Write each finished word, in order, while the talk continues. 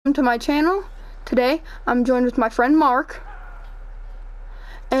Welcome to my channel. Today I'm joined with my friend Mark,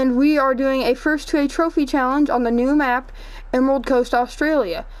 and we are doing a first to a trophy challenge on the new map Emerald Coast,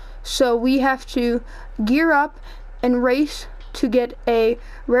 Australia. So we have to gear up and race to get a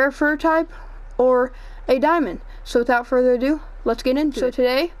rare fur type or a diamond. So without further ado, let's get into it. So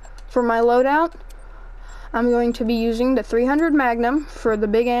today, for my loadout, I'm going to be using the 300 Magnum for the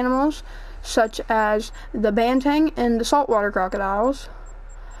big animals, such as the Banteng and the saltwater crocodiles.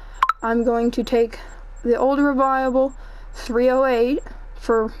 I'm going to take the old reliable 308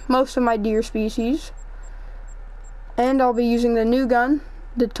 for most of my deer species, and I'll be using the new gun,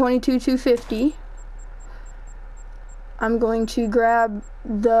 the 22-250. I'm going to grab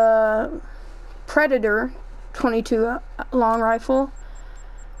the Predator 22 long rifle,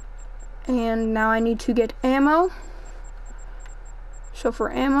 and now I need to get ammo. So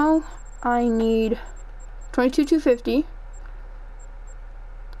for ammo, I need 22-250,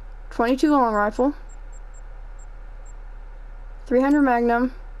 22 long rifle, 300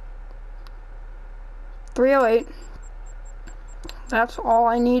 Magnum, 308. That's all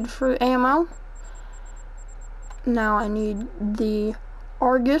I need for ammo. Now I need the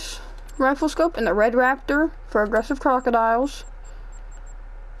Argus rifle scope and the Red Raptor for aggressive crocodiles.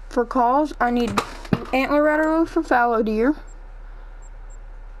 For calls, I need antler rattler for fallow deer,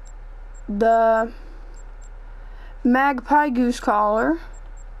 the magpie goose collar,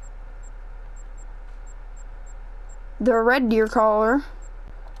 the red deer collar,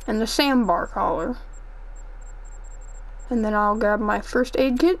 and the sandbar collar. And then I'll grab my first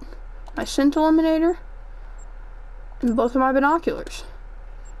aid kit, my scent eliminator, and both of my binoculars.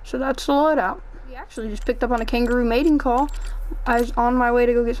 So that's the loadout. We actually just picked up on a kangaroo mating call. I was on my way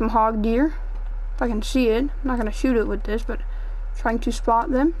to go get some hog deer. If I can see it, I'm not gonna shoot it with this, but trying to spot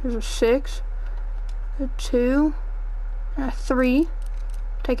them. There's a 6, a 2, and a 3.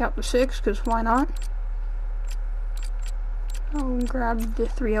 Take out the 6, because why not? I'll grab the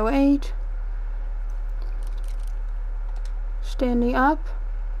 308. Standing up.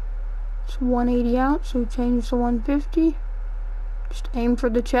 It's 180 out, so change to 150. Just aim for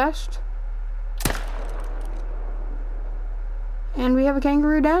the chest. And we have a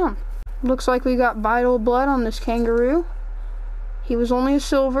kangaroo down. Looks like we got vital blood on this kangaroo. He was only a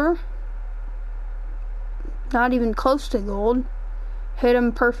silver. Not even close to gold. Hit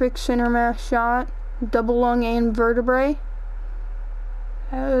him perfect center mass shot. Double lung and vertebrae.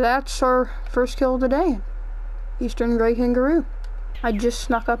 That's our first kill of the day. Eastern gray kangaroo. I just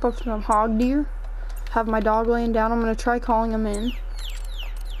snuck up with some hog deer. Have my dog laying down. I'm going to try calling him in.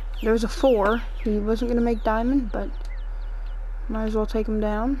 There's a 4. He wasn't going to make diamond, but might as well take him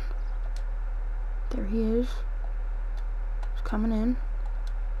down. There he is. He's coming in.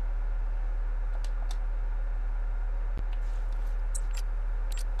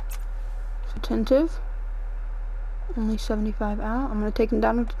 It's attentive. Only 75 out. I'm going to take him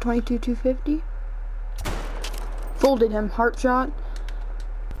down with the 22-250. Folded him. Heart shot.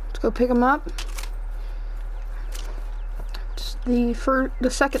 Let's go pick him up. It's the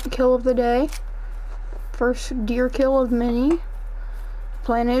second kill of the day. First deer kill of many.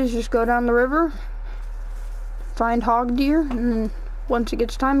 Plan is just go down the river, find hog deer, and then once it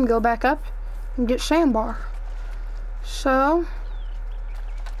gets time, go back up and get sandbar. So,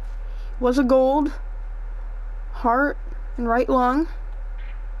 was a gold, heart, and right lung.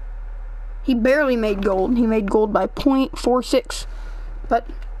 He barely made gold. He made gold by 0.46, but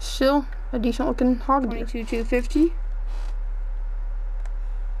still a decent looking hog deer. 22-250.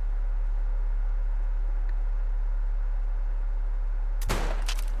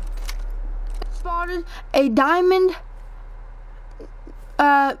 Spotted a diamond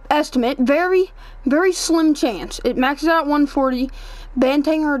estimate. Very slim chance. It maxes out at 140.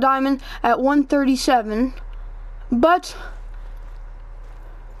 Banteng or diamond at 137, but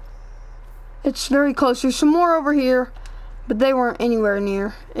it's very close. There's some more over here, but they weren't anywhere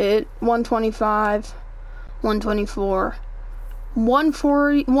near it. 125, 124,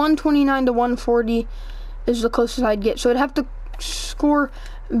 140, 129 to 140 is the closest I'd get. So I'd have to score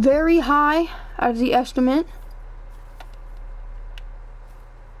very high as the estimate.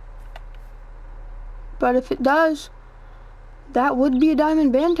 But if it does, that would be a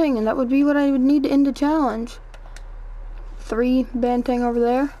diamond Banteng, and that would be what I would need to end the challenge. 3 Banteng over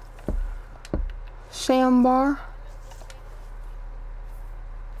there. Sandbar.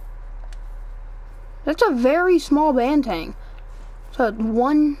 That's a very small Banteng. So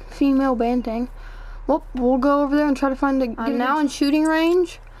 1 female Banteng. Well, we'll go over there and try to find the... I'm now in shooting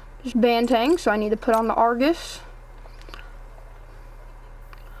range. Just Banteng, so I need to put on the Argus.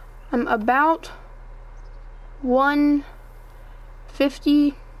 I'm about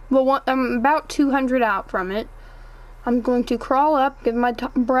 150 Well, I'm about 200 out from it. I'm going to crawl up, give my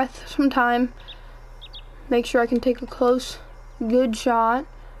breath some time, make sure I can take a close, good shot.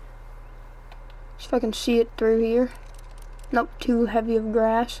 See if I can see it through here. Nope, too heavy of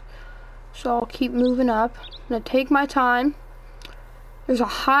grass. So I'll keep moving up. I'm gonna take my time. There's a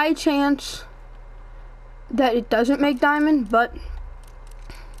high chance that it doesn't make diamond, but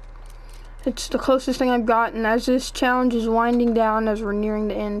it's the closest thing I've gotten. As this challenge is winding down, as we're nearing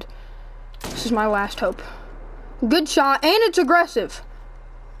the end, this is my last hope. Good shot, and it's aggressive.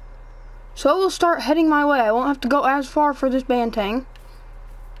 So it will start heading my way. I won't have to go as far for this Banteng.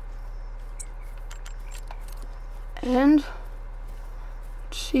 And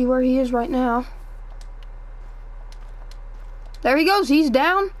let's see where he is right now. There he goes, he's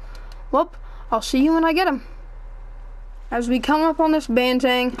down. Well, I'll see you when I get him. As we come up on this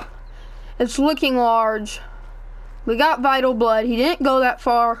Banteng, it's looking large. We got vital blood. He didn't go that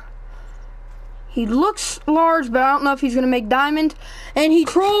far. He looks large, but I don't know if he's gonna make diamond. And he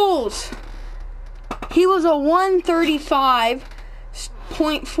trolls. He was a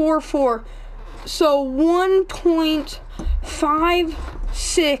 135.44. So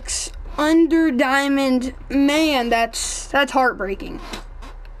 1.56 under diamond. Man, that's heartbreaking.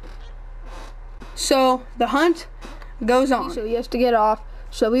 So the hunt goes on. So he has to get off.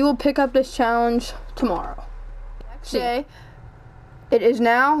 So we will pick up this challenge tomorrow. Next day, it is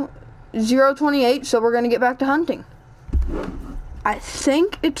now 0:28, so we're gonna get back to hunting. I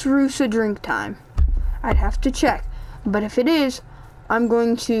think it's Rusa drink time. I'd have to check, but if it is, I'm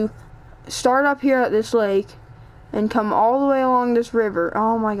going to start up here at this lake and come all the way along this river.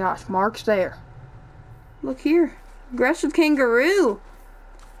 Oh my gosh, Mark's there. Look here, aggressive kangaroo.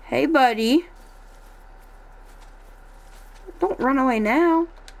 Hey buddy. Don't run away now.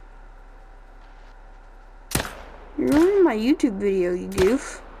 You're ruining my YouTube video, you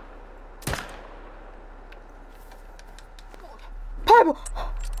goof. Piebald!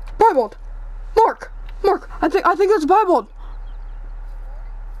 Piebald! Mark! I think that's Piebald.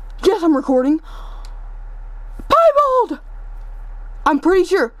 Yes, I'm recording. Piebald! I'm pretty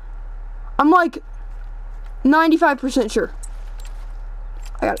sure. I'm like 95% sure.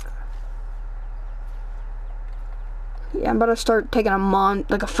 I got it. Yeah, I'm about to start taking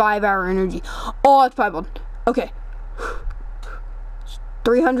like a 5-hour energy. Oh, it's Piebald. Okay.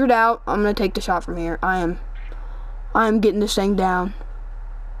 300 out. I'm gonna take the shot from here. I am getting this thing down.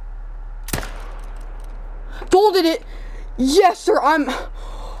 Folded it. Yes, sir.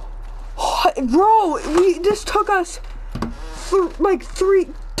 Bro, this took us like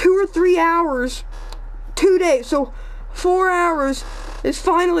 2 or 3 hours. 2 days. So 4 hours is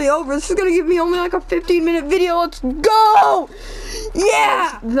finally over. This is gonna give me only like a 15-minute video. Let's go.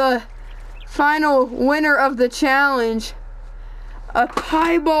 Yeah. The final winner of the challenge, a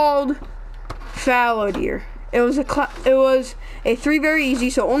piebald fallow deer. It was a 3 very easy,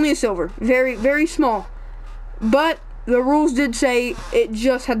 so only a silver, very, very small. But the rules did say it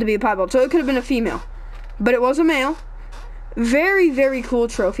just had to be a piebald, so it could have been a female, but it was a male. Very, very cool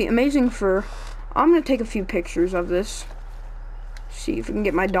trophy, amazing fur. I'm gonna take a few pictures of this. See if we can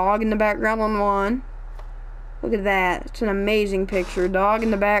get my dog in the background on one. Look at that, it's an amazing picture. Dog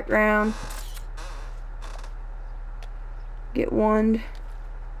in the background. Get one.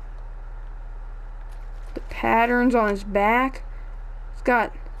 The patterns on his back. It's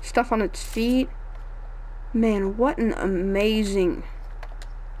got stuff on its feet. Man, what an amazing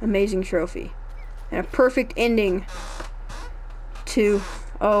trophy. And a perfect ending to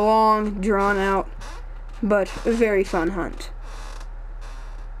a long, drawn out, but a very fun hunt.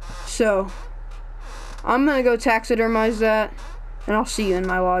 So, I'm gonna go taxidermize that, and I'll see you in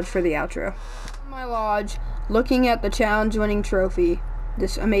my lodge for the outro. In my lodge, looking at the challenge-winning trophy,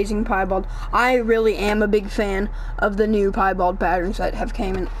 this amazing piebald. I really am a big fan of the new piebald patterns that have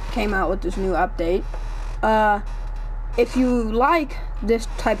came out with this new update. If you like this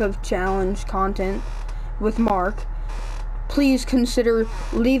type of challenge content with Mark, please consider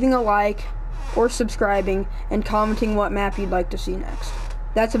leaving a like or subscribing and commenting what map you'd like to see next.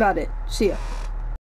 That's about it. See ya.